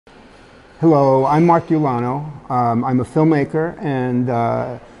Hello, I'm Mark Ulano. I'm a filmmaker and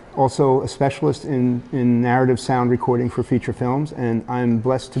also a specialist in narrative sound recording for feature films, and I'm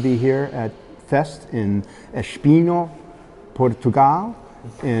blessed to be here at Fest in Espinho, Portugal,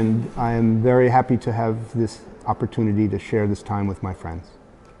 and I am very happy to have this opportunity to share this time with my friends.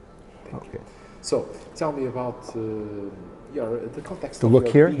 Okay. So, tell me about the context the of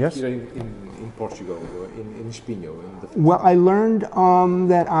look your here, yes? here in Portugal, in Espinho. Well, I learned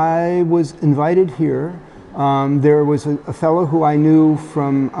that I was invited here. There was a fellow who I knew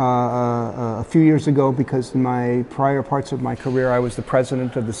from a few years ago, because in my prior parts of my career I was the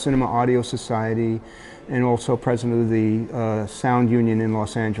president of the Cinema Audio Society and also president of the Sound Union in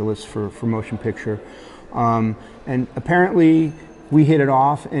Los Angeles for motion picture. And apparently we hit it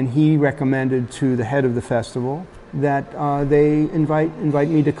off, and he recommended to the head of the festival that they invite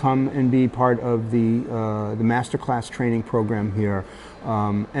me to come and be part of the Master Class training program here.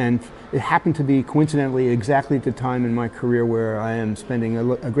 And it happened to be coincidentally exactly at the time in my career where I am spending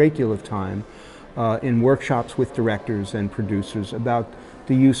a great deal of time in workshops with directors and producers about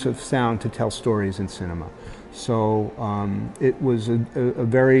the use of sound to tell stories in cinema. So it was a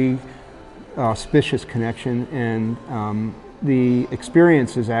very auspicious connection, and the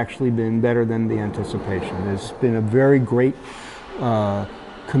experience has actually been better than the anticipation. There's been a very great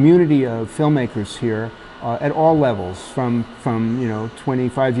community of filmmakers here at all levels, from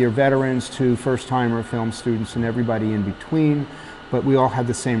 25-year veterans to first-timer film students and everybody in between. But we all have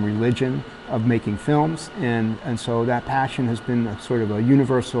the same religion of making films, and so that passion has been a sort of a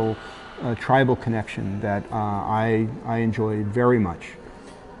universal tribal connection that I enjoyed very much.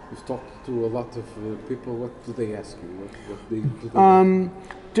 You've talked to a lot of people. What do they ask you? What do they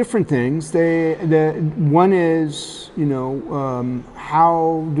different things. One is,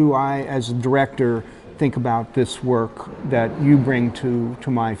 how do I, as a director, think about this work that you bring to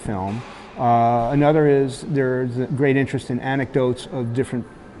my film? Another is there's a great interest in anecdotes of different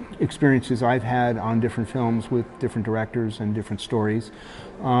experiences I've had on different films with different directors and different stories.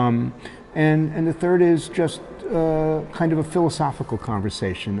 And the third is just kind of a philosophical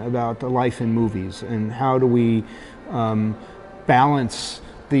conversation about the life in movies and how do we balance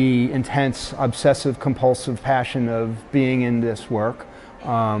the intense, obsessive, compulsive passion of being in this work,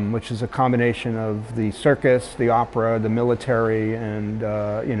 which is a combination of the circus, the opera, the military, and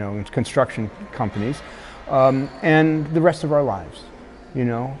construction companies, and the rest of our lives.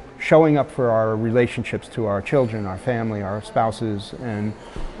 Showing up for our relationships to our children, our family, our spouses, and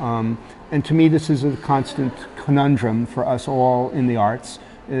to me this is a constant conundrum for us all in the arts,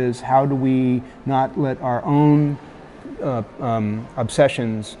 is how do we not let our own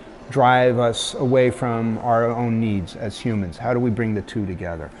obsessions drive us away from our own needs as humans? How do we bring the two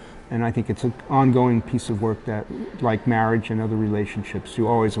together? And I think it's an ongoing piece of work that, like marriage and other relationships, you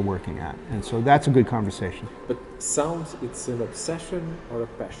always are working at. And so that's a good conversation. But sound, it's an obsession or a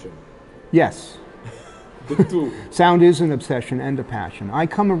passion? Yes. The two. Sound is an obsession and a passion. I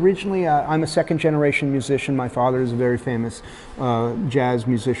come originally, I'm a second generation musician. My father is a very famous jazz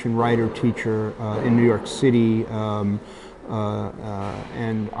musician, writer, teacher in New York City.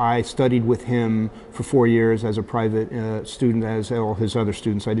 And I studied with him for 4 years as a private student, as all his other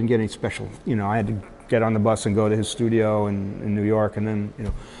students. I didn't get any special, I had to get on the bus and go to his studio in New York, and then,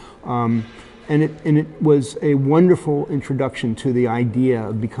 and it was a wonderful introduction to the idea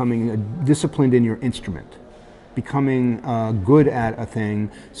of becoming disciplined in your instrument, becoming good at a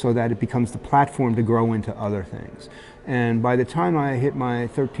thing so that it becomes the platform to grow into other things. And by the time I hit my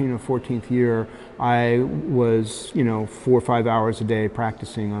 13th or 14th year, I was, 4 or 5 hours a day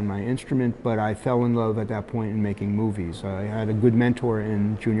practicing on my instrument, but I fell in love at that point in making movies. I had a good mentor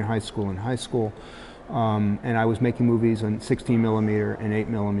in junior high school and high school, and I was making movies on 16mm and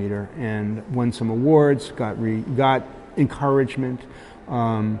 8mm, and won some awards, got encouragement,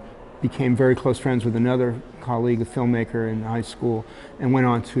 became very close friends with another colleague, a filmmaker in high school, and went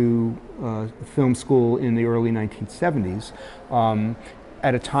on to film school in the early 1970s,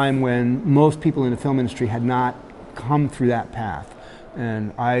 at a time when most people in the film industry had not come through that path.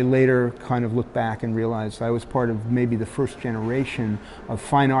 And I later kind of looked back and realized I was part of maybe the first generation of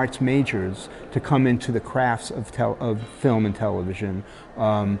fine arts majors to come into the crafts of film and television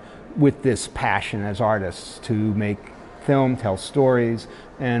with this passion as artists to make film, tell stories,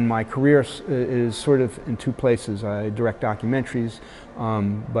 and my career is sort of in two places. I direct documentaries,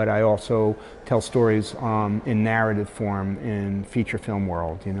 but I also tell stories in narrative form in feature film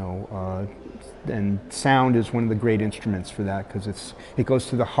world, and sound is one of the great instruments for that, because it goes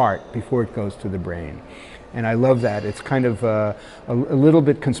to the heart before it goes to the brain. And I love that. It's kind of a little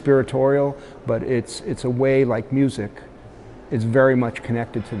bit conspiratorial, but it's a way, like music, is very much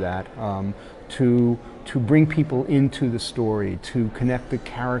connected to that, to bring people into the story, to connect the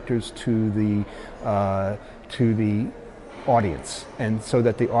characters to the audience, and so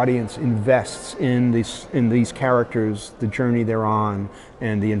that the audience invests in these characters, the journey they're on,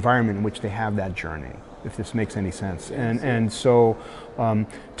 and the environment in which they have that journey, if this makes any sense. And so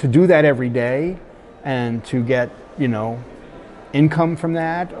to do that every day and to get, you know, income from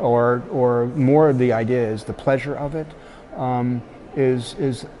that, or more of the idea is the pleasure of it,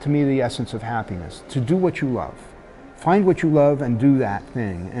 is to me the essence of happiness. To do what you love. Find what you love and do that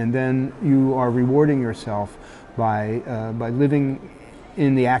thing, and then you are rewarding yourself by living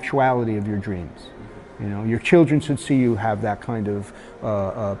in the actuality of your dreams. You know, your children should see you have that kind of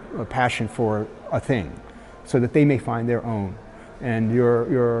a passion for a thing, so that they may find their own. And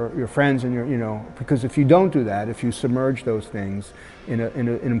your friends and you know, because if you don't do that, if you submerge those things in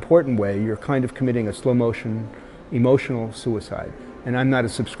an important way, you're kind of committing a slow motion emotional suicide. And I'm not a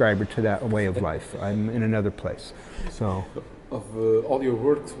subscriber to that way of life. I'm in another place. So, of all your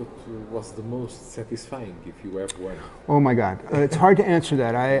works, what was the most satisfying, if you have one? Oh my God, it's hard to answer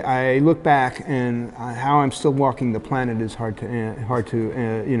that. I look back, and how I'm still walking the planet is hard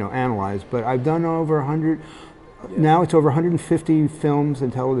to you know, analyze. But I've done over 100. Yes. Now it's over 150 films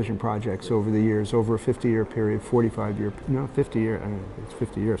and television projects over the years, over a 50-year period, 45-year, no, 50-year. I mean, it's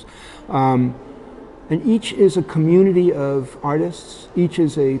 50 years. And each is a community of artists. Each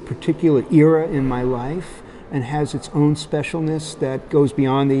is a particular era in my life and has its own specialness that goes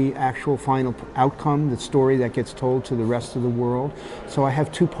beyond the actual final outcome, the story that gets told to the rest of the world. So I have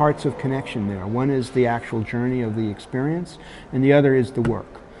two parts of connection there. One is the actual journey of the experience, and the other is the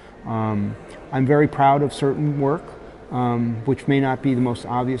work. I'm very proud of certain work, which may not be the most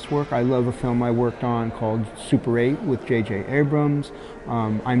obvious work. I love a film I worked on called Super 8 with J.J. Abrams.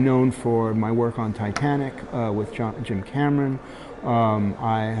 I'm known for my work on Titanic with Jim Cameron.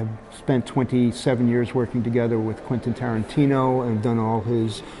 I have spent 27 years working together with Quentin Tarantino and done all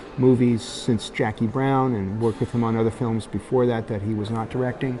his movies since Jackie Brown, and worked with him on other films before that he was not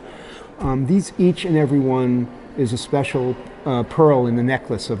directing. These, each and every one, is a special pearl in the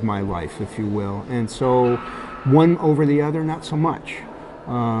necklace of my life, if you will. And so one over the other, not so much.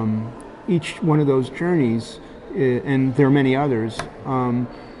 Each one of those journeys, and there are many others,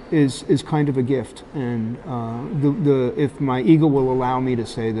 is kind of a gift. And if my ego will allow me to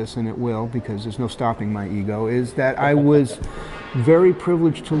say this, and it will, because there's no stopping my ego, is that I was very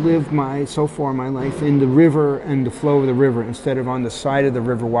privileged to live so far my life in the river and the flow of the river, instead of on the side of the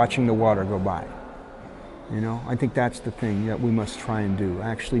river watching the water go by. You know, I think that's the thing that we must try and do.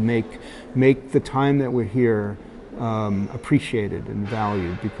 Actually make the time that we're here appreciated and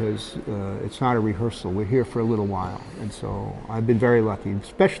valued, because it's not a rehearsal. We're here for a little while. And so I've been very lucky,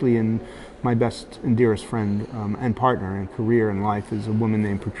 especially in my best and dearest friend and partner in career and life is a woman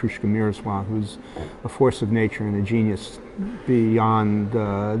named Petrushka Miroslav, who's a force of nature and a genius beyond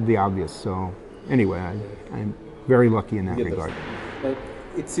the obvious. So anyway, I'm very lucky in that regard.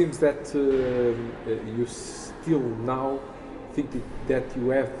 It seems that you still now think that you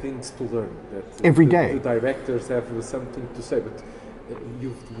have things to learn. That every day. The directors have something to say, but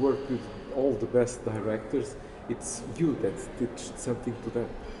you've worked with all the best directors. It's you that teach something to them.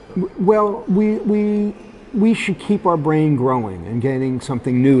 Well, we should keep our brain growing and getting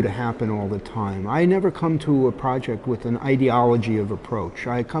something new to happen all the time. I never come to a project with an ideology of approach.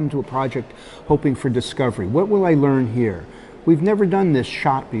 I come to a project hoping for discovery. What will I learn here? We've never done this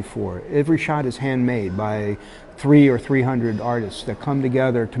shot before. Every shot is handmade by 300 or 300 artists that come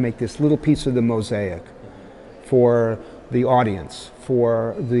together to make this little piece of the mosaic for the audience,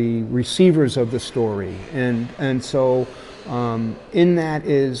 for the receivers of the story. And so in that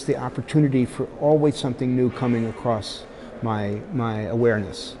is the opportunity for always something new coming across my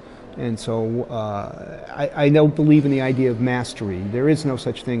awareness. And so I don't believe in the idea of mastery. There is no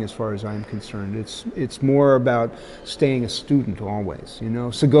such thing as far as I'm concerned. It's more about staying a student always. You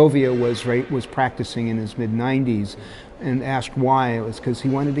know, Segovia was practicing in his mid-90s and asked why. It was because he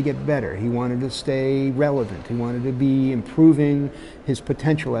wanted to get better. He wanted to stay relevant. He wanted to be improving his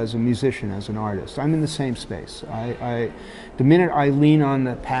potential as a musician, as an artist. I'm in the same space. The minute I lean on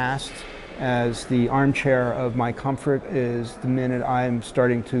the past as the armchair of my comfort is the minute I'm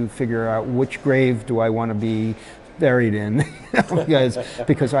starting to figure out which grave do I want to be buried in,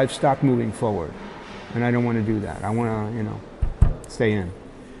 because I've stopped moving forward, and I don't want to do that. I want to, you know, stay in.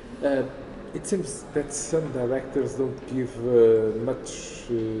 It seems that some directors don't give much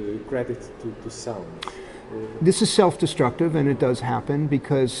credit to sound. This is self-destructive, and it does happen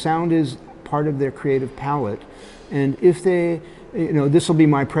because sound is part of their creative palette, and if they, you know, this will be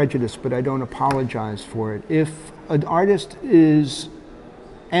my prejudice, but I don't apologize for it. If an artist is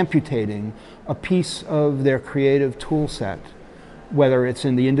amputating a piece of their creative tool set, whether it's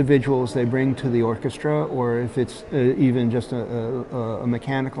in the individuals they bring to the orchestra or if it's even just a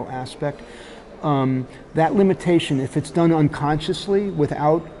mechanical aspect. That limitation, if it's done unconsciously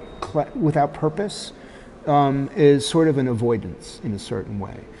without purpose, is sort of an avoidance in a certain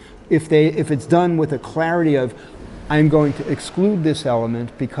way. If it's done with a clarity of, I'm going to exclude this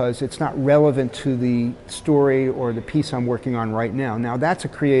element because it's not relevant to the story or the piece I'm working on right now. Now that's a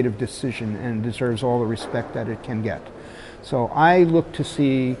creative decision and deserves all the respect that it can get. So I look to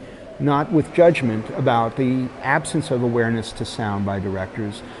see, not with judgment about the absence of awareness to sound by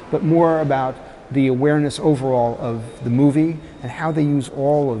directors, but more about the awareness overall of the movie and how they use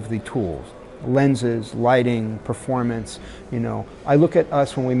all of the tools. Lenses, lighting, performance. You know, I look at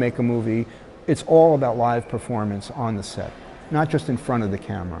us when we make a movie, it's all about live performance on the set, not just in front of the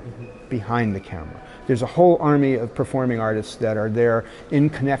camera, behind the camera. There's a whole army of performing artists that are there in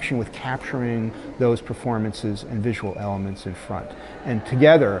connection with capturing those performances and visual elements in front. And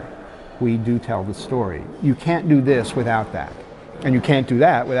together, we do tell the story. You can't do this without that. And you can't do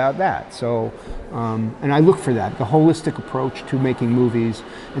that without that. So, and I look for that, the holistic approach to making movies.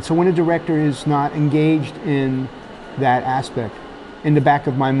 And so when a director is not engaged in that aspect, in the back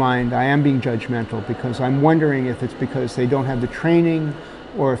of my mind, I am being judgmental because I'm wondering if it's because they don't have the training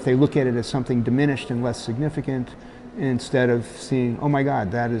or if they look at it as something diminished and less significant instead of seeing, oh my God,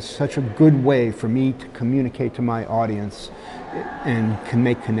 that is such a good way for me to communicate to my audience and can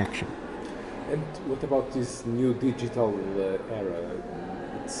make connection. And what about this new digital era?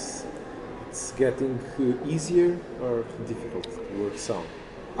 It's getting easier or difficult to work sound?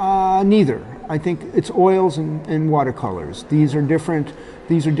 Neither. I think it's oils and watercolors. These are different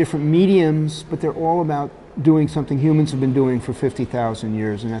mediums, but they're all about doing something humans have been doing for 50,000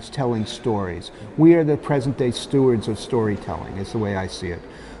 years, and that's telling stories. We are the present day stewards of storytelling, is the way I see it.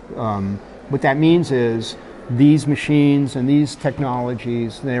 What that means is these machines and these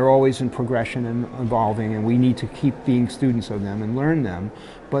technologies, they're always in progression and evolving, and we need to keep being students of them and learn them.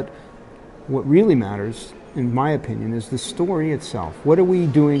 But what really matters, in my opinion, is the story itself. What are we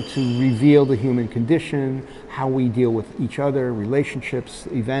doing to reveal the human condition, how we deal with each other, relationships,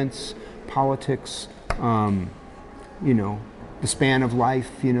 events, politics, you know, the span of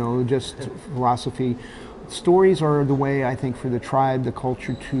life, you know, just philosophy. Stories are the way, I think, for the tribe, the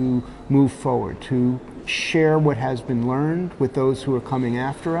culture to move forward, to share what has been learned with those who are coming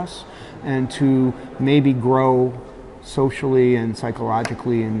after us, and to maybe grow socially and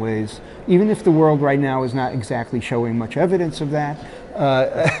psychologically in ways, even if the world right now is not exactly showing much evidence of that,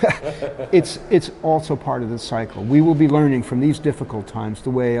 it's also part of the cycle. We will be learning from these difficult times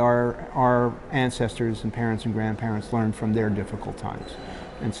the way our ancestors and parents and grandparents learned from their difficult times.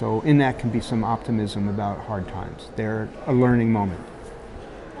 And so in that can be some optimism about hard times. They're a learning moment.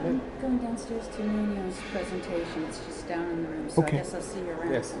 I'm going downstairs to Nuno's presentation. It's just down in the room, so Okay. I guess I'll see you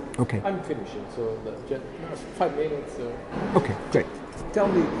around. Yes. Okay. I'm finishing, so just 5 minutes. Okay, great. Tell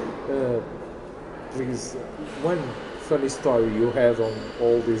me, please, one funny story you had on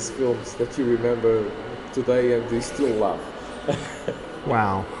all these films that you remember today and you still laugh.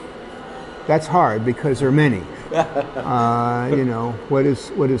 Wow. That's hard because there are many. You know, what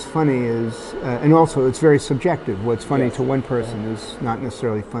is funny is, and also it's very subjective. What's funny to one person is not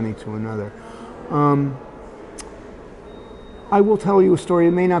necessarily funny to another. I will tell you a story.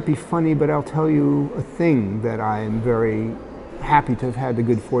 It may not be funny, but I'll tell you a thing that I am very happy to have had the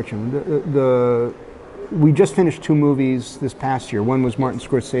good fortune. We just finished 2 movies this past year. One was Martin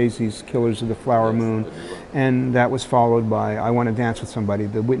Scorsese's Killers of the Flower Moon, and that was followed by I Want to Dance with Somebody,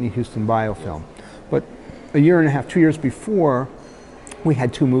 the Whitney Houston biofilm. But a year and a half, 2 years before, we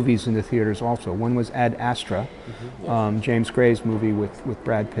had 2 movies in the theaters also. One was AD ASTRA, James Gray's movie with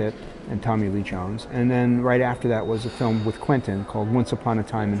Brad Pitt and Tommy Lee Jones. And then right after that was a film with Quentin called Once Upon a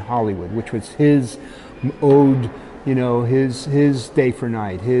Time in Hollywood, which was his ode, you know, his day for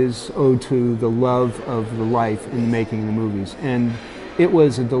night, his ode to the love of the life in making the movies. And it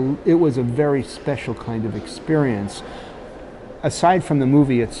was a very special kind of experience. Aside from the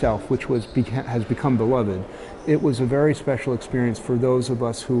movie itself, which has become beloved, it was a very special experience for those of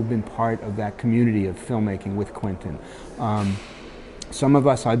us who've been part of that community of filmmaking with Quentin. Some of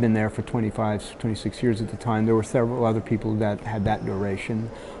us, I've been there for 25, 26 years at the time. There were several other people that had that duration.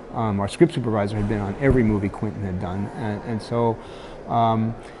 Our script supervisor had been on every movie Quentin had done. And so,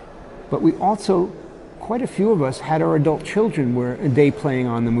 but we also quite a few of us had our adult children were day playing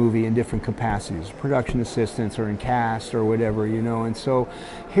on the movie in different capacities, production assistants or in cast or whatever, you know. And so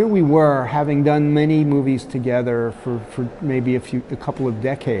here we were, having done many movies together for maybe a couple of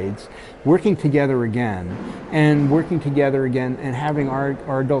decades, working together again and having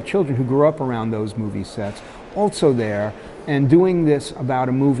our adult children who grew up around those movie sets also there, and doing this about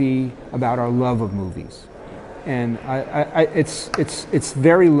a movie, about our love of movies. And it's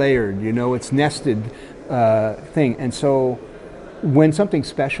very layered, you know, it's nested thing. And so when something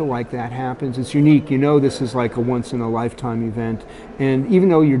special like that happens, it's unique. You know, this is like a once in a lifetime event. And even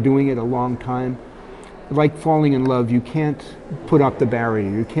though you're doing it a long time, like falling in love, you can't put up the barrier.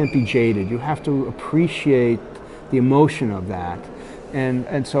 You can't be jaded. You have to appreciate the emotion of that.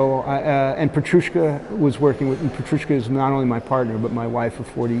 And so Petrushka was working with, and Petrushka is not only my partner, but my wife of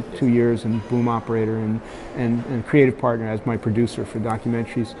 42 years and boom operator and creative partner as my producer for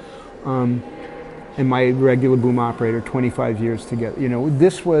documentaries. And my regular boom operator, 25 years together. You know,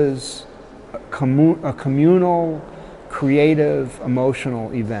 this was a communal, creative,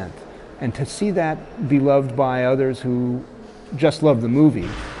 emotional event. And to see that beloved by others who just love the movie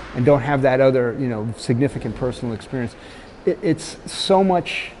and don't have that other, you know, significant personal experience, it's so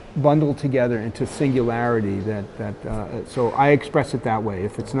much bundled together into singularity so I express it that way.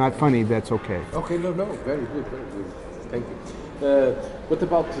 If it's not funny, that's okay. Okay, no, very good, thank you. What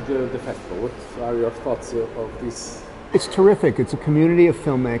about the festival? What are your thoughts of this? It's terrific. It's a community of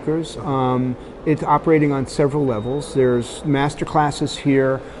filmmakers. It's operating on several levels. There's master classes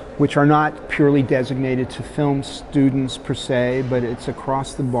here, which are not purely designated to film students per se, but it's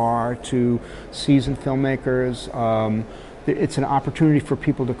across the bar to seasoned filmmakers. It's an opportunity for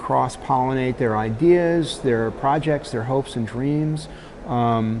people to cross-pollinate their ideas, their projects, their hopes and dreams.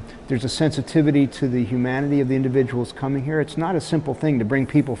 There's a sensitivity to the humanity of the individuals coming here. It's not a simple thing to bring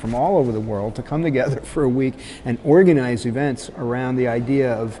people from all over the world to come together for a week and organize events around the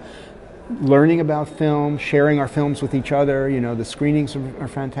idea of learning about film, sharing our films with each other. You know, the screenings are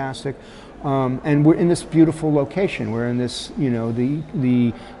fantastic. And we're in this beautiful location. We're in this, you know,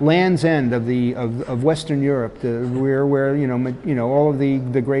 the Land's End of Western Europe. Where you know all of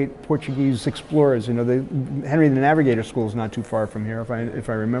the great Portuguese explorers. You know, the Henry the Navigator School is not too far from here, if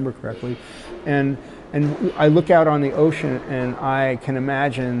I remember correctly. And I look out on the ocean and I can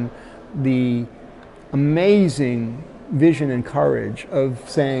imagine the amazing vision and courage of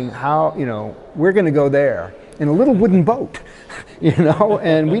saying, how, you know, we're going to go there in a little wooden boat, you know,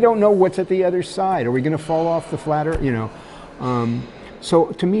 and we don't know what's at the other side. Are we going to fall off the flat earth, you know? So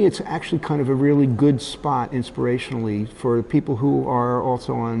to me, it's actually kind of a really good spot inspirationally for people who are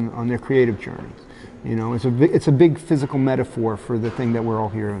also on their creative journey. You know, it's a big physical metaphor for the thing that we're all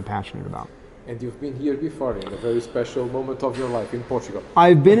here and passionate about. And you've been here before in a very special moment of your life in Portugal.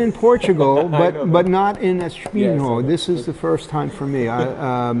 I've been in Portugal, but not in Espinho. Yes, this is the first time for me.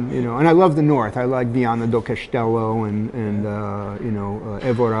 You know, and I love the north. I like Viana do Castelo and you know,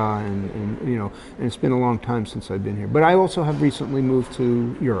 Évora and you know, and it's been a long time since I've been here. But I also have recently moved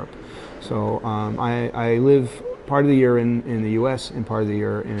to Europe, so I live part of the year in the U.S. and part of the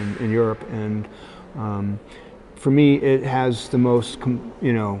year in Europe, and for me it has the most,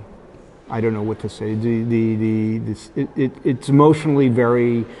 you know, I don't know what to say. It's emotionally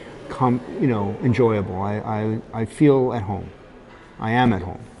very, you know, enjoyable. I feel at home. I am at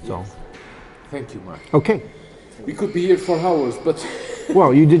home. So. Yes. Thank you, Mark. Okay. We could be here for hours, but.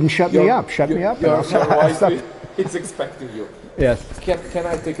 Well, you didn't shut me up. Shut me up. It's expecting you. Yes. Can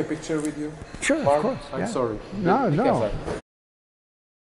I take a picture with you? Sure, Mark? of course. I'm yeah. sorry. No.